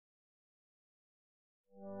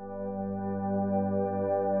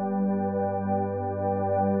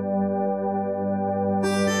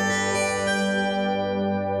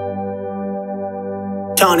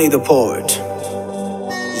Tony the poet.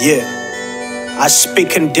 Yeah. I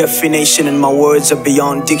speak in definition and my words are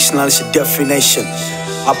beyond dictionary's definition.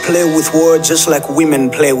 I play with words just like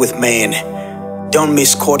women play with men. Don't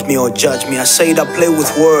misquote me or judge me. I said I play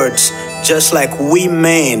with words just like we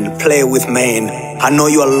men play with men. I know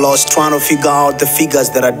you are lost trying to figure out the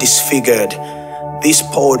figures that are disfigured. This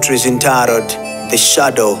poetry is entitled The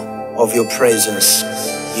Shadow of Your Presence.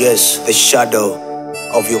 Yes, the shadow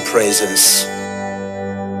of your presence.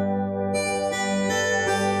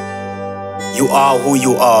 You are who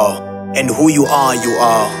you are, and who you are, you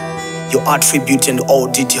are. Your attribute and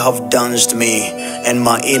audit have danced me and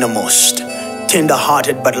my innermost.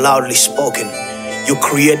 Tender-hearted but loudly spoken, you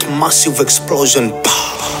create massive explosion.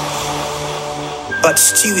 But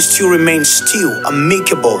still remain still,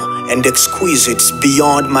 amicable and exquisite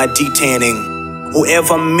beyond my detaining.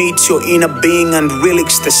 Whoever meets your inner being and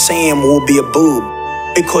relics the same will be a boob,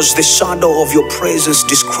 because the shadow of your presence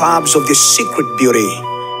describes of your secret beauty.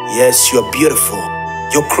 Yes, you're beautiful.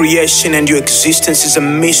 Your creation and your existence is a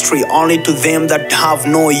mystery only to them that have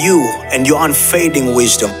known you and your unfading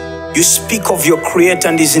wisdom. You speak of your creator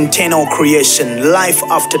and his internal creation, life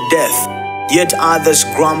after death. Yet others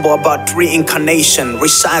grumble about reincarnation,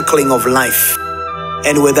 recycling of life.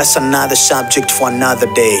 Anyway, that's another subject for another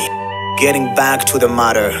day. Getting back to the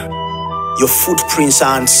matter. Your footprints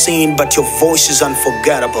are unseen, but your voice is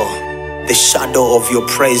unforgettable. The shadow of your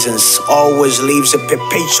presence always leaves a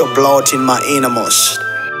perpetual blot in my innermost.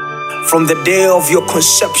 From the day of your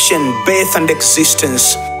conception, birth and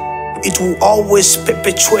existence, it will always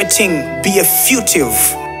perpetuating be a fugitive.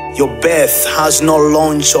 Your birth has no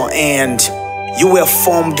launch or end. You were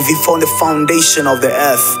formed before the foundation of the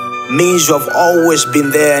earth. Means you have always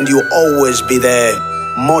been there and you'll always be there.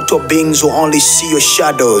 Mortal beings will only see your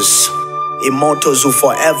shadows. Immortals will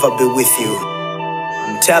forever be with you.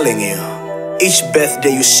 I'm telling you, each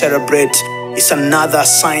birthday you celebrate is another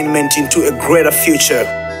assignment into a greater future.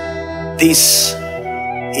 This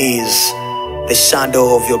is the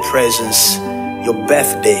shadow of your presence, your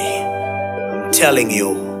birthday. I'm telling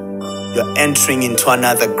you, you're entering into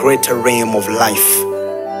another greater realm of life.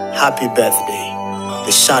 Happy birthday,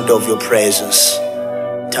 the shadow of your presence.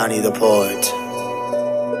 Tony the poet.